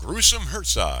Gruesome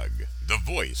Herzog, the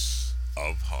voice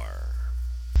of horror.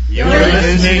 You're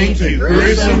listening to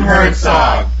Gruesome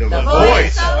Herzog, the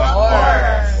voice of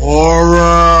horror.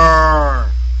 Horror!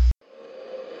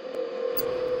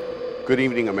 Good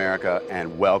evening, America,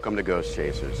 and welcome to Ghost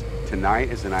Chasers. Tonight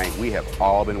is the night we have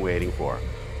all been waiting for,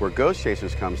 where Ghost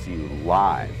Chasers comes to you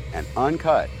live and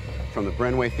uncut from the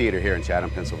Brenway Theater here in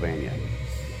Chatham, Pennsylvania.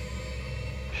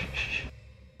 Shh.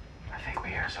 I think we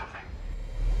hear something.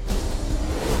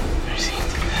 There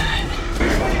seems to be that.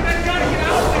 I gotta get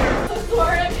out there! I'm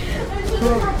sorry. I shouldn't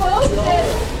have proposed it.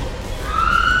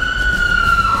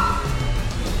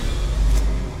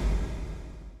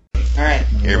 All right.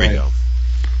 Here we go.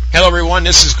 Hello, everyone.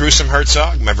 This is Gruesome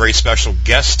Herzog. My very special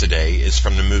guest today is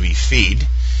from the movie Feed.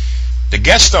 The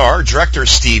guest star, director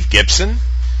Steve Gibson.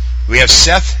 We have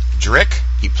Seth Drick.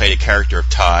 He played a character of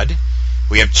Todd.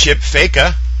 We have Chip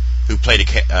Faka, who played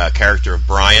a character of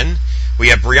Brian. We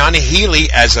have Brianna Healy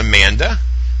as Amanda.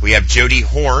 We have Jodie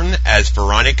Horn as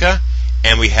Veronica.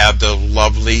 And we have the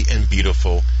lovely and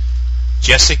beautiful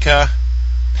Jessica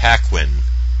Paquin.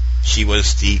 She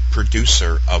was the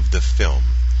producer of the film.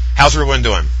 How's everyone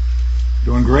doing?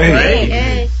 Doing great.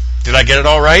 Yay. Did I get it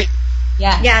all right?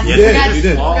 Yeah. Yes. You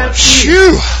did.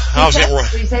 Phew! How's it?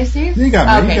 What did you say, Steve? You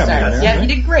got me. Okay, you got sorry. me. Yeah, you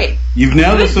did great. You've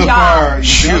nailed it Good so job. far. You've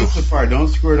Phew. nailed it so far. Don't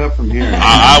screw it up from here.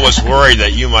 I was worried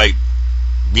that you might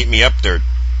beat me up there,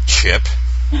 Chip.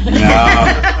 No,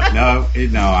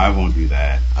 I won't do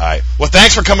that. All right. Well,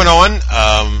 thanks for coming on.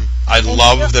 I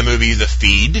love the movie The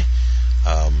Feed.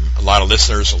 A lot of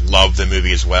listeners love the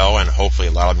movie as well, and hopefully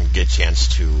a lot of them get a chance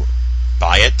to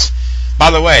buy it.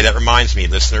 By the way, that reminds me,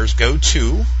 listeners, go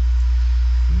to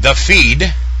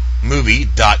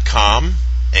thefeedmovie.com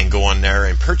and go on there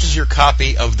and purchase your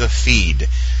copy of The Feed.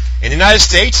 In the United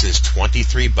States, it's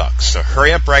 $23. So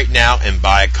hurry up right now and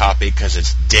buy a copy because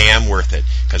it's damn worth it.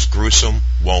 Because Gruesome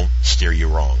won't steer you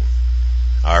wrong.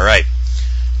 All right.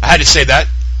 I had to say that.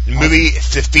 The movie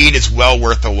The Feed is well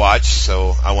worth a watch,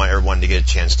 so I want everyone to get a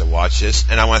chance to watch this.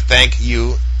 And I want to thank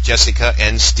you, Jessica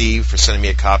and Steve, for sending me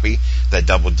a copy, that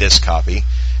double disc copy,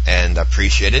 and I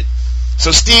appreciate it.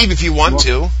 So, Steve, if you want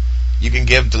to, you can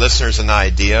give the listeners an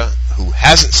idea who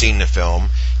hasn't seen the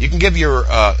film. You can give your,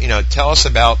 tell us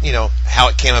about, how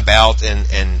it came about and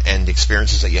the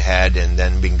experiences that you had, and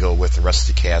then we can go with the rest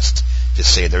of the cast.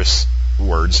 Just say there's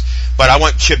words. But I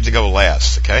want Chip to go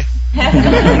last, okay?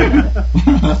 And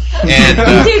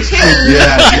You too.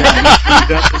 Yeah, you've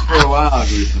done this for a while,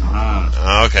 Gruesome.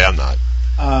 okay, I'm not.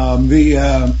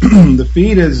 The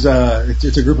Feed is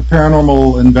it's a group of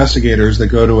paranormal investigators that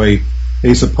go to a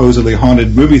supposedly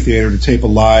haunted movie theater to tape a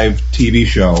live TV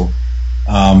show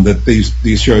that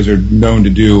these shows are known to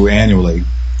do annually.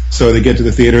 So they get to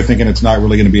the theater thinking it's not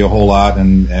really going to be a whole lot,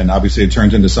 and obviously it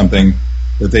turns into something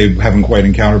that they haven't quite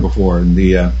encountered before. And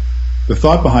the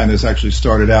thought behind this actually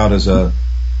started out as a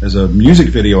music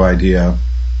video idea,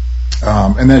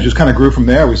 and then it just kind of grew from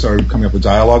there. We started coming up with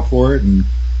dialogue for it, and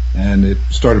it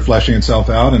started fleshing itself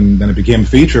out, and then it became a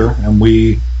feature. And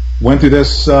we went through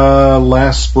this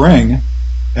last spring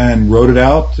and wrote it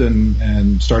out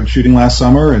and started shooting last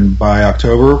summer. And by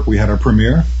October, we had our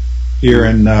premiere here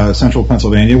in central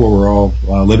Pennsylvania, where we're all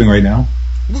living right now.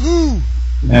 Woohoo!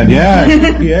 And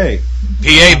PA.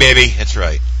 PA, baby. That's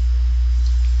right.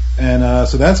 And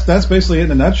so that's basically it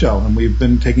in a nutshell. And we've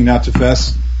been taking it out to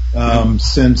fests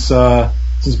since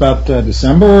about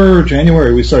December or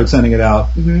January. We started sending it out.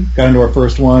 Got into our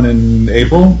first one in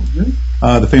April.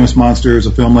 The Famous Monsters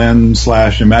of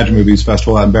Filmland / Imagine Movies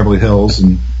Festival out in Beverly Hills,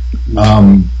 and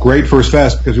great first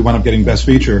fest because we wound up getting Best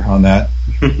Feature on that.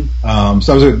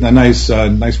 So that was a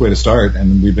nice way to start,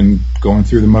 and we've been going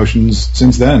through the motions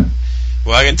since then.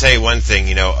 Well, I can tell you one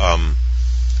thing.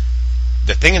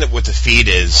 The thing with The Feed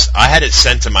is I had it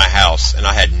sent to my house, and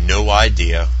I had no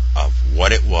idea of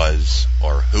what it was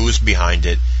or who was behind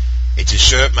it. It just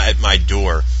showed up at my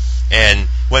door. And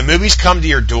when movies come to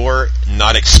your door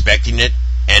not expecting it,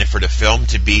 and for the film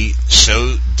to be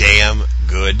so damn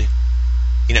good,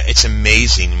 it's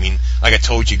amazing. I mean, like I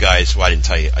told you guys, well, I didn't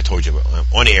tell you, I told you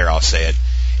on the air, I'll say it,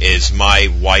 is my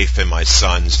wife and my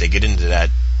sons, they get into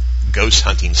that ghost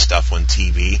hunting stuff on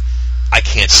TV. I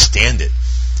can't stand it.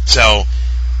 So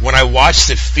when I watched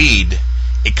The Feed,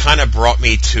 it kind of brought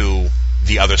me to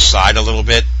the other side a little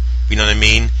bit, you know what I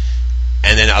mean?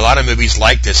 And then a lot of movies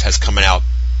like this has come out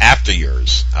after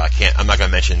yours. I'm not going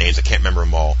to mention names. I can't remember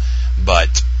them all.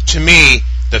 But to me,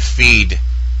 The Feed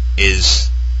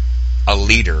is a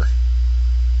leader.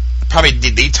 Probably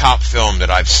the top film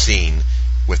that I've seen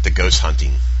with the ghost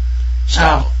hunting.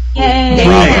 So,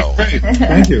 Yay! Great.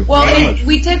 Thank you. Well,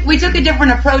 we took a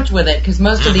different approach with it because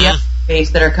most of the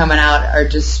based that are coming out are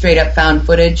just straight up found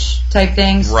footage type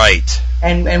things. Right.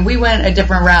 And we went a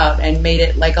different route and made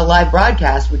it like a live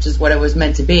broadcast, which is what it was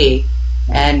meant to be.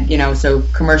 And, so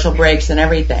commercial breaks and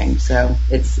everything. So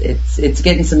it's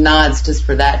getting some nods just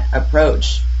for that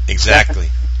approach. Exactly.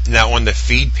 Now, on the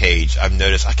feed page, I've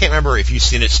noticed, I can't remember if you've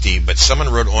seen it, Steve, but someone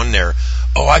wrote on there,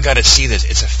 "Oh, I got to see this.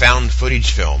 It's a found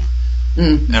footage film."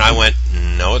 And I went,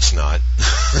 "No, it's not."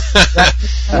 Right.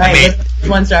 I mean, who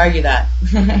wants to argue that?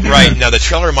 Right. Now, the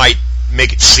trailer might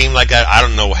make it seem like that. I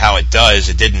don't know how it does.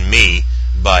 It didn't me.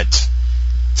 But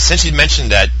since you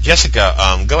mentioned that,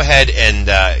 Jessica, go ahead and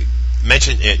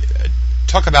mention it.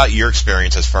 Talk about your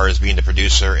experience as far as being the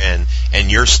producer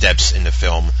and your steps in the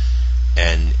film,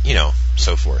 and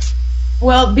so forth.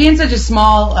 Well, being such a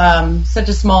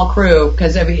small crew,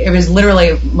 because it was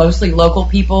literally mostly local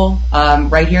people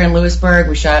right here in Lewisburg.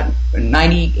 We shot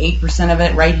 98% of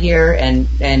it right here, and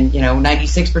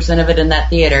 96% of it in that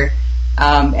theater.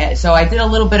 So I did a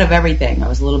little bit of everything. I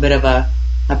was a little bit of a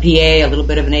PA, a little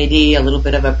bit of an AD, a little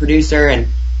bit of a producer, and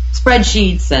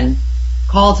spreadsheets and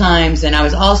call times, and I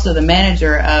was also the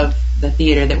manager of the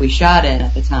theater that we shot in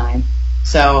at the time.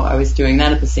 So I was doing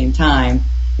that at the same time.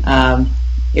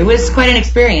 It was quite an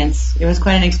experience.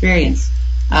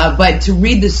 But to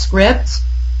read the script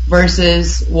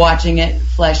versus watching it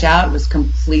flesh out was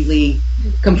completely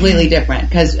different.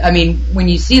 Because, when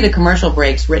you see the commercial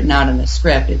breaks written out in the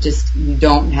script, you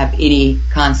don't have any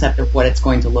concept of what it's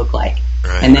going to look like.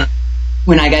 Right. And then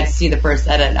when I got to see the first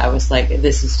edit, I was like,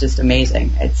 this is just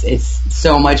amazing. It's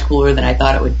so much cooler than I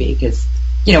thought it would be. Because,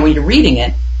 when you're reading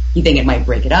it, you think it might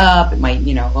break it up. It might,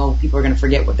 people are going to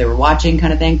forget what they were watching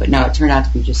kind of thing. But no, it turned out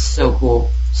to be just so cool.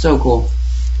 So cool.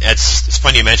 It's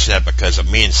funny you mention that because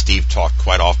me and Steve talked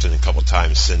quite often a couple of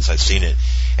times since I've seen it.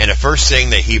 And the first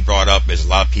thing that he brought up is a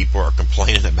lot of people are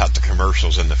complaining about the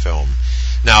commercials in the film.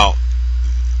 Now,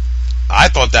 I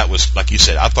thought that was, like you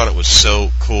said, I thought it was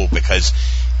so cool because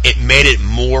it made it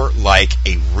more like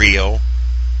a real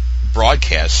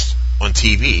broadcast on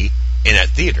TV in that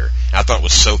theater. And I thought it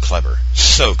was so clever.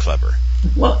 So clever.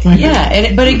 Well,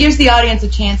 yeah, but it gives the audience a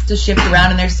chance to shift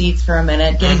around in their seats for a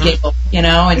minute, get a giggle,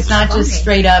 It's not just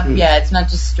straight up,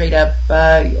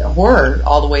 horror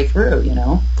all the way through,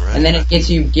 Right. And then it gets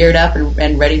you geared up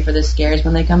and ready for the scares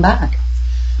when they come back.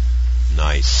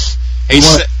 Nice. Hey,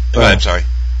 go ahead, I'm sorry.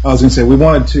 I was going to say, we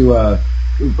wanted to,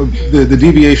 the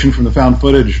deviation from the found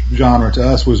footage genre to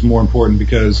us was more important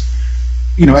because,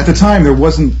 at the time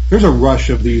there's a rush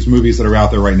of these movies that are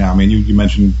out there right now. You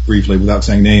mentioned briefly without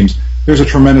saying names, there's a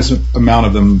tremendous amount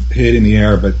of them hit in the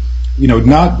air, but,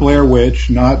 not Blair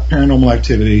Witch, not Paranormal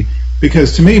Activity,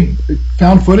 because to me,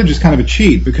 found footage is kind of a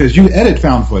cheat because you edit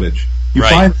found footage. You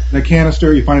find it in a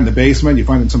canister, you find it in the basement, you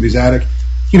find it in somebody's attic.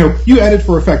 You edit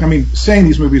for effect. Saying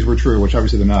these movies were true, which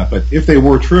obviously they're not, but if they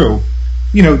were true,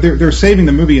 they're saving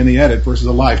the movie in the edit versus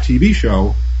a live TV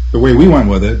show. The way we went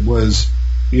with it was,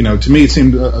 to me it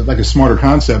seemed like a smarter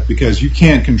concept because you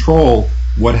can't control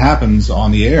what happens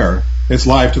on the air. It's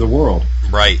live to the world.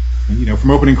 Right. And,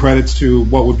 from opening credits to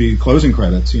what would be closing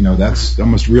credits, that's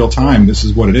almost real time. This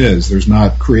is what it is. There's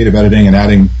not creative editing and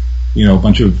adding, a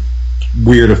bunch of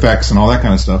weird effects and all that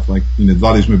kind of stuff. Like, a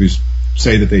lot of these movies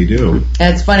say that they do.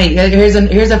 That's funny. Here's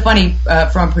a funny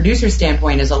from a producer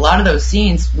standpoint is a lot of those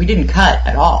scenes we didn't cut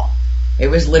at all. It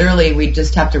was literally we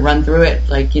just have to run through it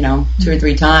 2 or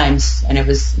 3 times, and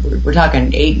we're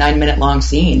talking 8-9 minute long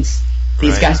scenes.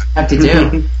 These guys have to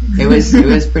do. It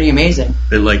was pretty amazing.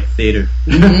 They like theater.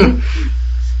 Mm-hmm.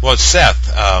 Well,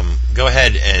 Seth, go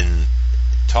ahead and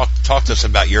talk to us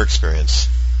about your experience.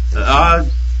 I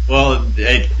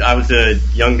was a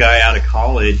young guy out of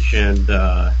college, and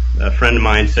a friend of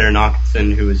mine, Sarah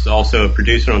Knockinson, who is also a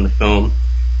producer on the film,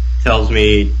 tells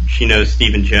me she knows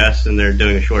Steve and Jess, and they're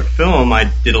doing a short film.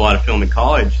 I did a lot of film in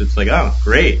college. It's like, oh,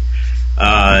 great.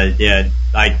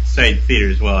 I studied theater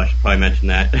as well. I should probably mention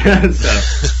that.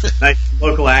 So, nice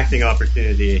local acting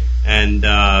opportunity. And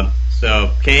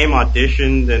so came,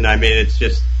 auditioned, and it's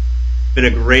just been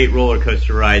a great roller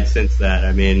coaster ride since that.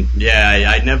 I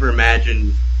never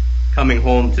imagined coming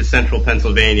home to central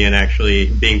Pennsylvania and actually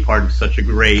being part of such a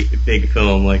great big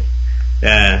film.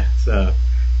 Yeah,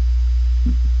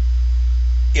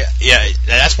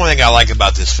 that's one thing I like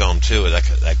about this film too.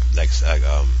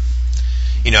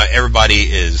 Everybody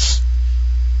is.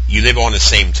 You live on the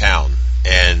same town,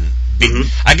 and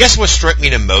I guess what struck me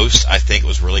the most, I think,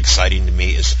 was really exciting to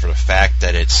me, is for the fact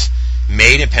that it's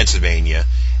made in Pennsylvania,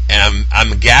 and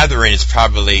I'm gathering it's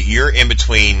probably you're in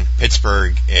between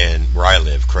Pittsburgh and where I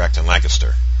live, correct, in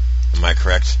Lancaster. Am I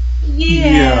correct?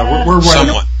 Yeah, we're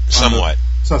right somewhat.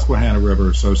 Susquehanna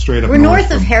River, so straight up. We're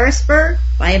north of Harrisburg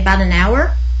by about an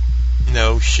hour.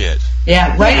 No shit.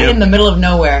 Yeah, right in the middle of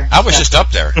nowhere. I was just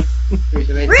up there.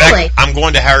 Really? In fact, I'm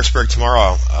going to Harrisburg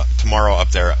tomorrow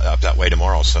up that way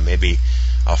tomorrow, so maybe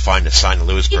I'll find a sign in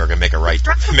Lewisburg and make a right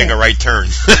turn.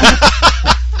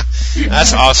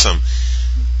 That's awesome.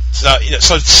 So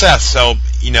Seth,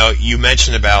 you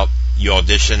mentioned about you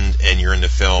auditioned and you're in the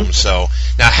film. So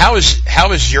now, how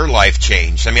has your life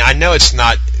changed? I mean, I know it's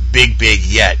not big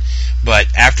yet, but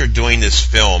after doing this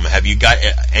film, have you got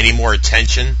any more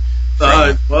attention? In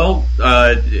a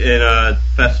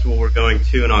festival we're going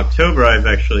to in October, I've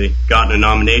actually gotten a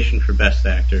nomination for Best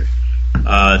Actor.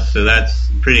 So that's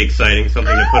pretty exciting,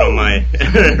 something to put on my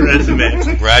resume.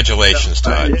 Congratulations,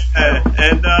 Todd.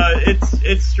 And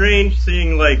it's strange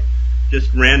seeing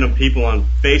just random people on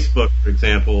Facebook, for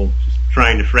example, just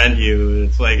trying to friend you, and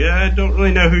it's like, I don't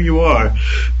really know who you are.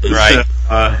 Right.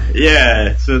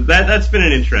 So that's been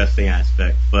an interesting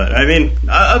aspect. But I mean,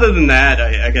 other than that,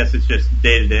 I guess it's just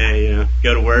day to day.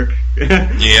 Go to work.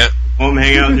 Yeah. Home,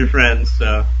 hang out with your friends.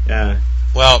 So yeah.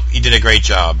 Well, you did a great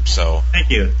job. So thank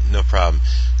you. No problem.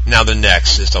 Now the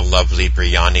next is the lovely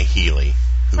Brianna Healy,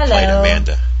 who played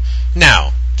Amanda.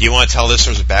 Now, do you want to tell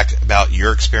listeners about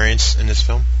your experience in this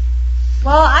film?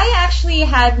 Well, I actually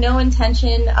had no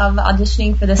intention of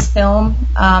auditioning for this film.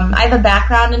 I have a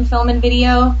background in film and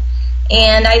video,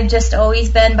 and I've just always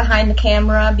been behind the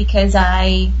camera because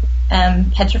I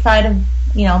am petrified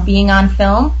of, being on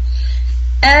film.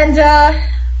 And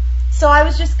so I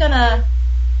was just gonna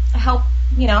help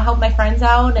my friends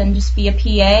out and just be a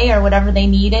PA or whatever they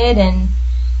needed. And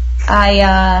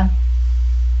I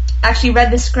actually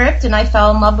read the script and I fell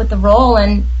in love with the role.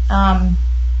 And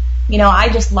I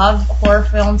just love horror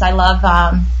films. I love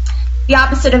The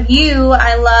Opposite of You.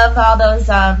 I love all those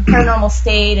Paranormal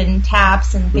State and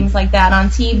Taps and things like that on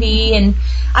TV. And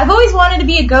I've always wanted to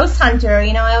be a ghost hunter.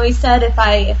 I always said if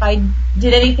I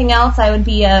did anything else, I would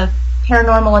be a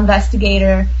paranormal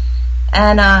investigator.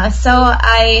 And so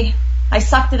I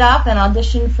sucked it up and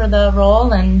auditioned for the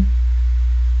role. And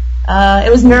it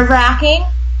was nerve-wracking,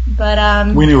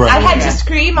 but we knew right I had away. to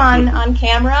scream on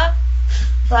camera.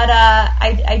 But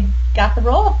I got the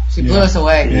role. She blew us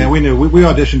away. Yeah, we knew. We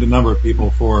auditioned a number of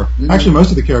people for actually most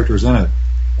of the characters in it,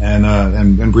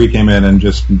 and Bree came in and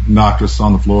just knocked us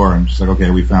on the floor and just like,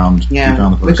 okay, we found the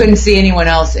person. We couldn't see anyone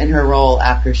else in her role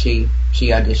after she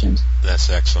auditioned. That's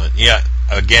excellent. Yeah,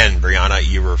 again, Brianna,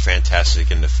 you were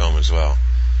fantastic in the film as well.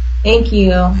 Thank you.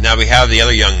 Now we have the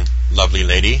other young, lovely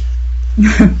lady,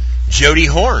 Jodie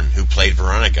Horn, who played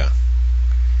Veronica.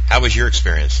 How was your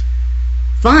experience?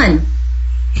 Fun.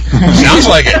 Sounds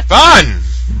like it. Fun.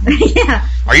 Yeah.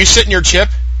 Are you sitting your chip?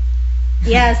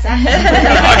 Yes.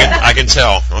 I can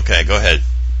tell. Okay, go ahead.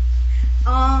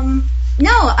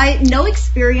 No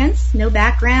experience, no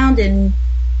background in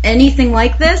anything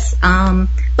like this.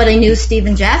 But I knew Steve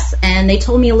and Jess, and they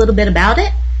told me a little bit about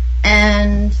it,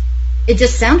 and it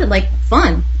just sounded like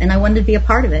fun, and I wanted to be a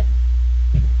part of it.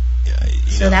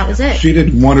 So that was it. She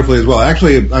did wonderfully as well.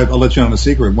 Actually, I'll let you in on a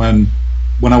secret.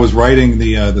 When I was writing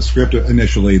the script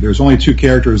initially, there's only two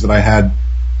characters that I had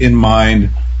in mind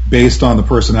based on the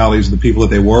personalities of the people that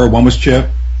they were. One was Chip,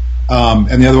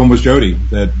 and the other one was Jodie.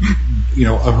 That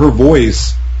her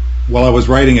voice, while I was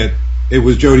writing it, it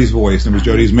was Jodie's voice and it was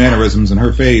Jodie's mannerisms and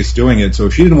her face doing it. So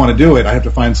if she didn't want to do it, I have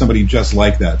to find somebody just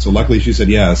like that. So luckily she said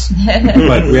yes.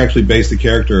 But we actually based the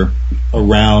character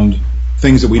around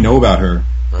things that we know about her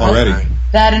already.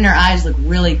 That and her eyes look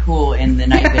really cool in the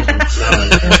night vision. That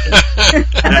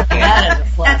is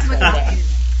a plus. That's what right there.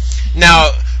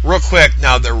 Now, real quick,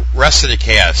 the rest of the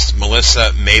cast,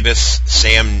 Melissa Mavis,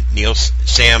 Sam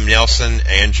Nelson,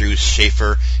 Andrew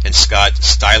Schaefer, and Scott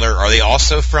Styler, are they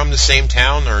also from the same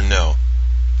town or no?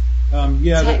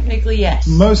 Yeah, technically yes.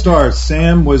 Most are.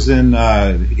 Sam was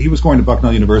he was going to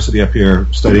Bucknell University up here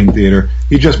studying theater.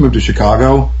 He just moved to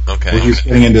Chicago. Okay. He's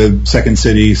getting into Second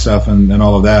City stuff and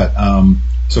all of that.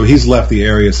 So he's left the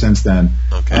area since then.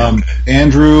 Okay.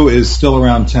 Andrew is still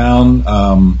around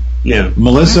town. Yeah.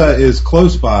 Melissa is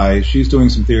close by. She's doing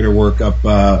some theater work up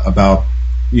about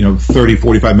 30,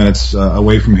 45 minutes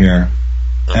away from here.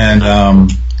 Okay. And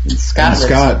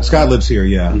Scott lives here.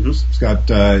 Yeah. Mm-hmm.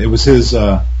 Scott. It was his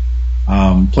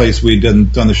place. We done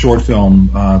the short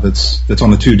film that's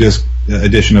on the 2-disc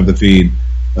edition of the feed.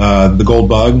 The Gold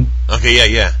Bug. Okay.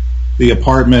 Yeah. The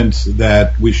apartment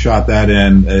that we shot that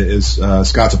in is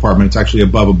Scott's apartment. It's actually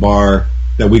above a bar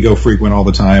that we go frequent all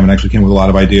the time, and actually came with a lot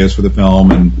of ideas for the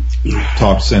film and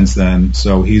talked since then.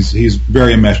 So he's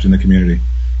very enmeshed in the community.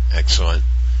 Excellent.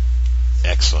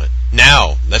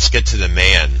 Now let's get to the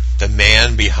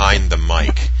man behind the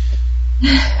mic.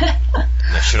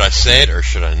 Now, should I say it or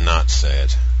should I not say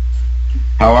it?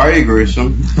 How are you,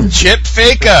 Gruesome? Chip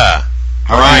Faker.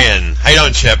 Brian, how you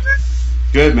doing, Chip?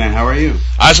 Good, man. How are you?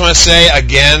 I just want to say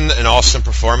again, an awesome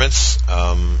performance.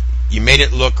 You made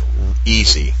it look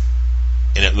easy,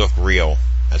 and it looked real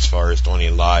as far as doing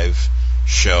a live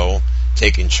show,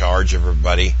 taking charge of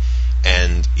everybody,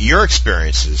 and your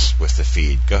experiences with the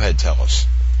feed. Go ahead, tell us.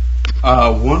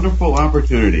 Wonderful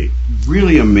opportunity.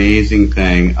 Really amazing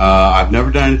thing. I've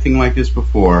never done anything like this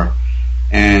before.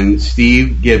 And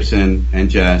Steve Gibson and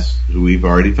Jess, who we've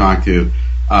already talked to,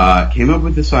 came up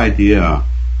with this idea.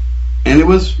 And it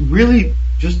was really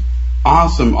just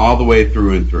awesome all the way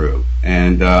through and through.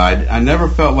 And I never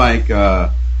felt like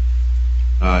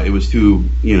it was too,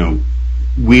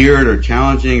 weird or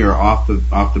challenging or off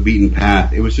the beaten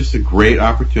path. It was just a great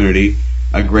opportunity,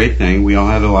 a great thing. We all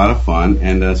had a lot of fun,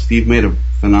 and Steve made a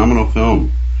phenomenal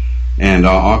film. And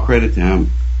all credit to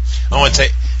him. One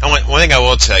thing I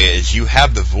will tell you is you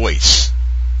have the voice,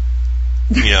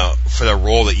 for the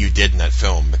role that you did in that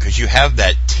film, because you have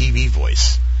that TV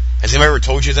voice. Has anybody ever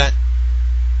told you that?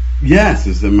 Yes,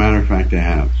 as a matter of fact, I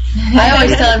have. I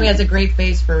always tell him he has a great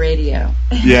face for radio.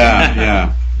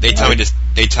 Yeah. They tell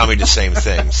me the same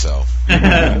thing. So.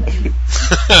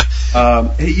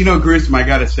 Hey, Gruesome, I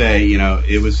got to say,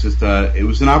 it was just it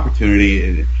was an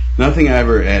opportunity. Nothing I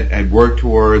ever had worked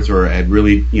towards or had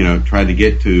really, tried to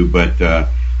get to, but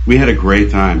we had a great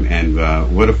time,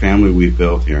 and what a family we've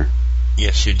built here.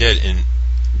 Yes, you did, and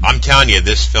I'm telling you,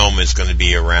 this film is going to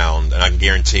be around, and I can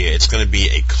guarantee you, it's going to be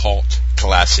a cult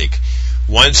classic.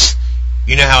 Once,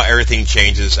 you know how everything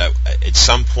changes, at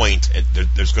some point,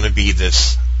 there's going to be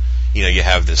this, you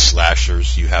have the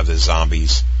slashers, you have the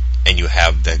zombies, and you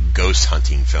have the ghost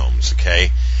hunting films,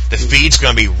 okay? The feed's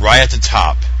going to be right at the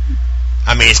top.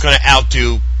 I mean, it's going to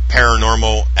outdo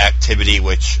Paranormal Activity,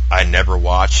 which I never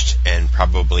watched and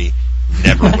probably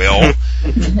never will.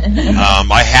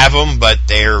 I have them, but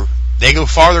they go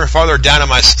farther and farther down in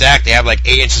my stack. They have like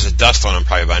 8 inches of dust on them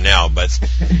probably by now. But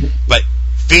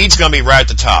feed's going to be right at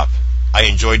the top. I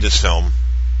enjoyed this film.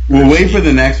 Well, wait for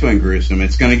the next one, Gruesome.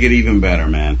 It's going to get even better,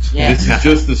 man. Yeah. This is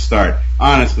just the start.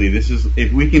 Honestly,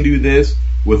 if we can do this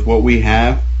with what we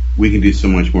have, we can do so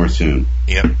much more soon.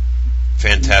 Yep.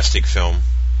 Fantastic film.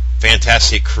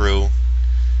 Fantastic crew.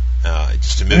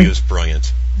 Just the movie was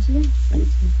brilliant.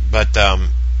 But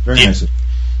very nice.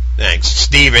 Thanks,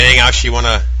 Steve. Anything else you want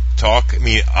to talk? I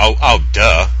mean,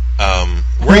 duh.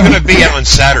 Where are you going to be at on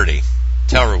Saturday?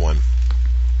 Tell everyone.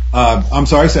 I'm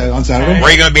sorry, on Saturday? Where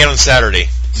are you going to be at on Saturday?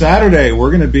 Saturday, we're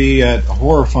going to be at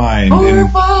Horrifying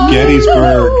in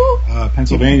Gettysburg,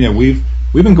 Pennsylvania. We've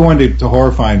been going to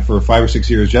Horrifying for 5 or 6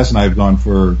 years. Jess and I have gone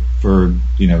for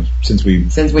since we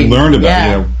learned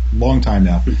about it, a long time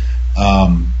now.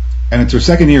 And it's our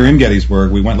second year in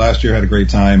Gettysburg. We went last year, had a great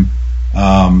time.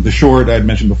 The short I had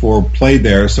mentioned before played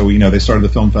there, so they started the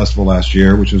film festival last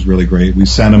year, which was really great. We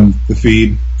sent them the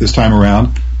feed this time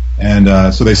around,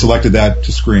 and so they selected that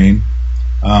to screen.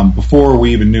 Before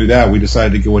we even knew that, we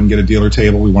decided to go and get a dealer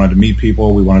table. We wanted to meet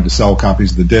people. We wanted to sell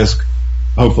copies of the disc,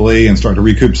 hopefully, and start to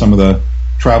recoup some of the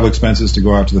travel expenses to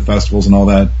go out to the festivals and all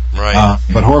that. Right.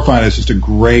 But Horrifying is just a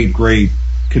great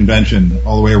convention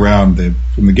all the way around.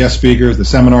 From the guest speakers, the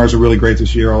seminars are really great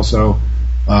this year also.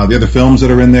 The other films that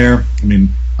are in there, I mean,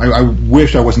 I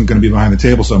wish I wasn't going to be behind the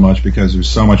table so much because there's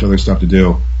so much other stuff to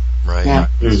do. Right. Yeah.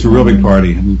 It's a real big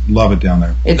party. I love it down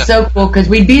there. It's so cool because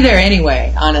we'd be there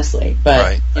anyway, honestly.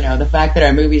 But, the fact that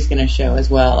our movie's going to show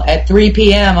as well at 3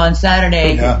 p.m. on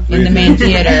Saturday in the main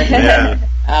theater,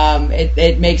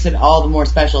 it makes it all the more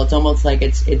special. It's almost like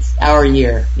it's our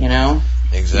year,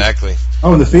 Exactly.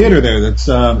 Oh, and the theater there, it's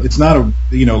not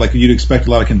like you'd expect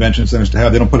a lot of convention centers to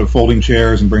have. They don't put up folding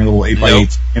chairs and bring a little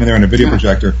 8x8 in there and a video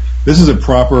projector. This is a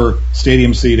proper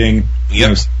stadium seating,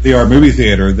 state-of-the-art movie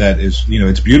theater that is,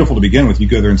 it's beautiful to begin with. You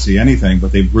go there and see anything,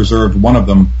 but they've reserved one of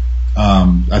them,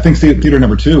 I think theater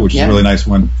number 2, which is a really nice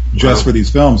one, just for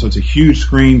these films. So it's a huge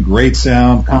screen, great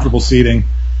sound, comfortable seating.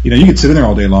 You could sit in there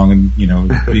all day long and,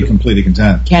 be completely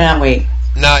content. Cannot wait.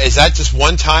 Now, is that just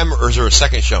one time or is there a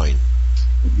second showing?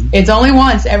 It's only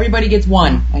once. Everybody gets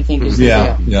one, I think. Is the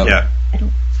deal. Yeah.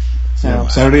 So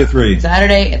Saturday at 3.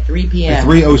 Saturday at 3 p.m. At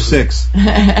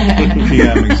 3:06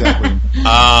 p.m. exactly.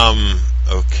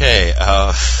 Okay.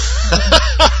 I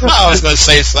was going to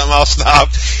say something. I'll stop.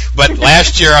 But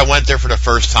last year I went there for the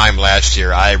first time. Last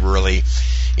year I really,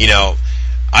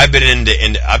 I've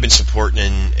been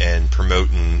supporting and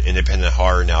promoting independent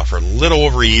horror now for a little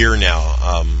over a year now.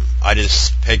 I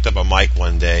just picked up a mic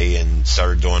one day and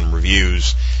started doing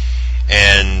reviews,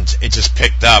 and it just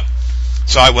picked up.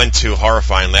 So I went to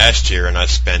Horrifying last year, and I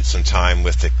spent some time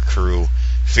with the crew,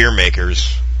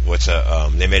 Fearmakers.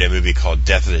 They made a movie called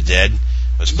Death of the Dead. It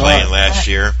was playing last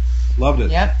year. Loved it.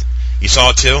 Yep. You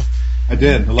saw it too? I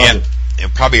did. I loved it.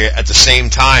 And probably at the same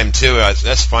time too.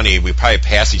 That's funny. We probably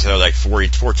passed each other like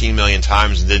 14 million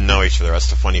times and didn't know each other. That's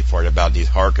the funny part about these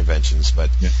horror conventions. But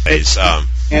it's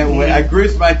can't wait.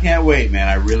 Gruesome, I can't wait, man.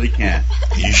 I really can't.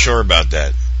 You sure about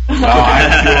that? Oh,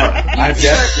 I'm sure. I'm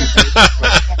definitely.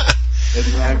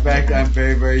 As a matter of fact, I'm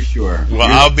very, very sure. Well,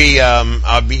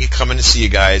 I'll be coming to see you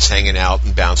guys, hanging out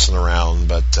and bouncing around.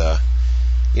 But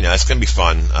it's gonna be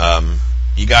fun.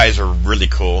 You guys are really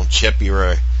cool. Chip,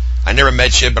 I never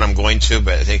met Chip, but I'm going to.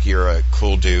 But I think you're a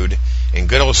cool dude. And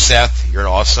good old Seth, you're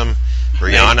awesome.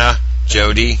 Brianna,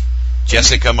 Jody,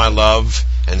 Jessica, my love,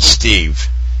 and Steve.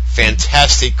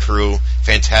 Fantastic crew,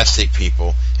 fantastic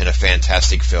people, and a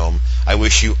fantastic film. I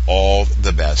wish you all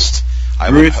the best.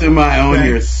 Gruesome, I own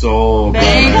your soul, brother.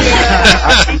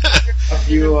 Thank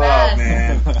you up,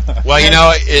 man.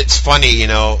 Well, it's funny,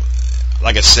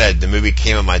 like I said, the movie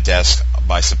came on my desk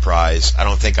by surprise. I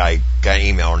don't think I got an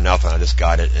email or nothing. I just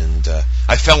got it, and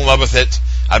I fell in love with it.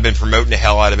 I've been promoting the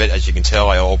hell out of it. As you can tell,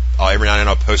 I'll every now and then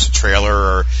I'll post a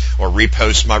trailer or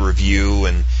repost my review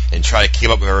and try to keep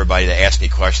up with everybody to ask me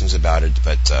questions about it.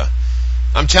 But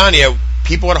I'm telling you,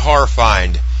 people at Horror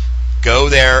Find, go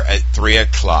there at 3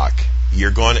 o'clock.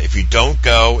 If you don't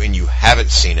go and you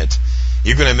haven't seen it,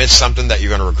 you're going to miss something that you're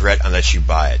going to regret unless you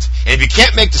buy it. And if you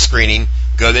can't make the screening,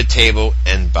 go to the table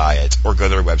and buy it, or go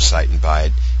to their website and buy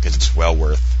it, because it's well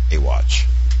worth a watch.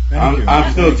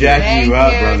 I'm still jacking you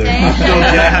up, brother. I'm still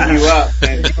jacking you up.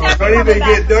 Man.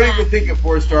 Don't even think a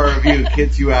 4-star review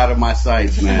gets you out of my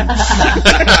sights, man.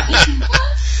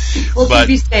 We'll keep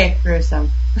you safe, Gruesome.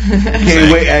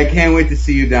 I can't wait to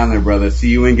see you down there, brother. See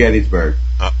you in Gettysburg.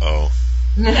 Uh-oh.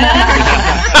 You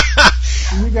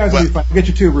guys will be fine. Get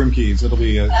your 2 room keys. It'll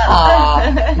be.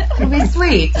 It'll be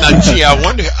sweet. Gee,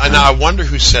 I wonder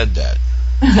who said that.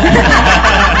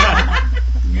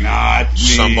 Not me.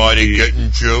 Somebody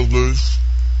getting jealous.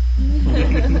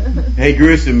 Hey,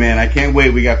 Gruesome, man, I can't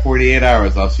wait. We got 48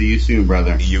 hours. I'll see you soon,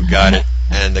 brother. You got it.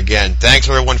 And again, thanks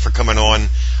everyone for coming on.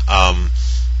 I'm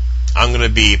going to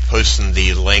be posting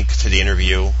the link to the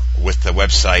interview with the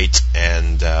website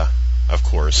and, of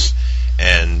course.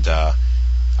 And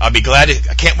I'll be glad.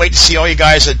 I can't wait to see all you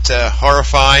guys at Horror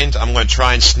Find. I'm going to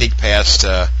try and sneak past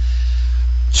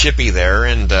Chippy there,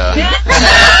 and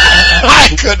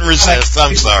I couldn't resist.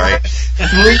 I'm sorry.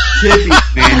 3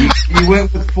 Chippies, man. You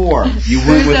went with 4. You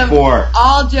went with 4.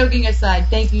 All joking aside,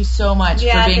 thank you so much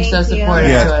for being so supportive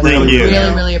to us. Thank you.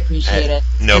 Really, really appreciate it.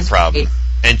 No problem. Great.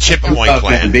 And Chip and White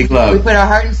Clan. Big love. We put our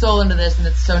heart and soul into this, and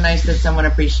it's so nice that someone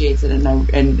appreciates it,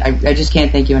 and I just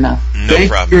can't thank you enough. No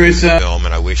problem. Film,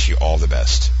 and I wish you all the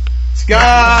best.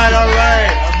 Scott, all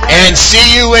right. And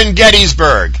see you in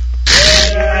Gettysburg.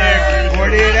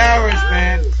 48 hours,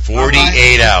 man.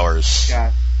 48 hours.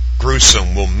 Scott.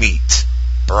 Gruesome will meet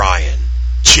Brian,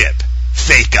 Chip,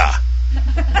 Faker.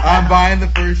 I'm buying the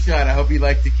first shot. I hope you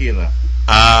like tequila.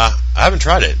 I haven't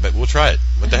tried it, but we'll try it.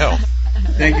 What the hell?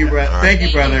 Thank you, brother. Right. Thank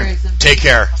you, brother. Take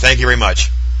care. Thank you very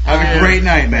much. Have a great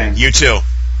night, man. You too.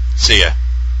 See ya.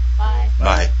 Bye.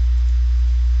 Bye.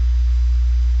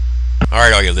 All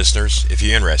right, all you listeners, if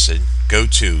you're interested, go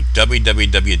to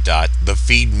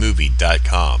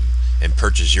www.thefeedmovie.com and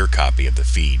purchase your copy of The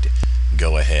Feed.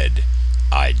 Go ahead.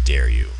 I dare you.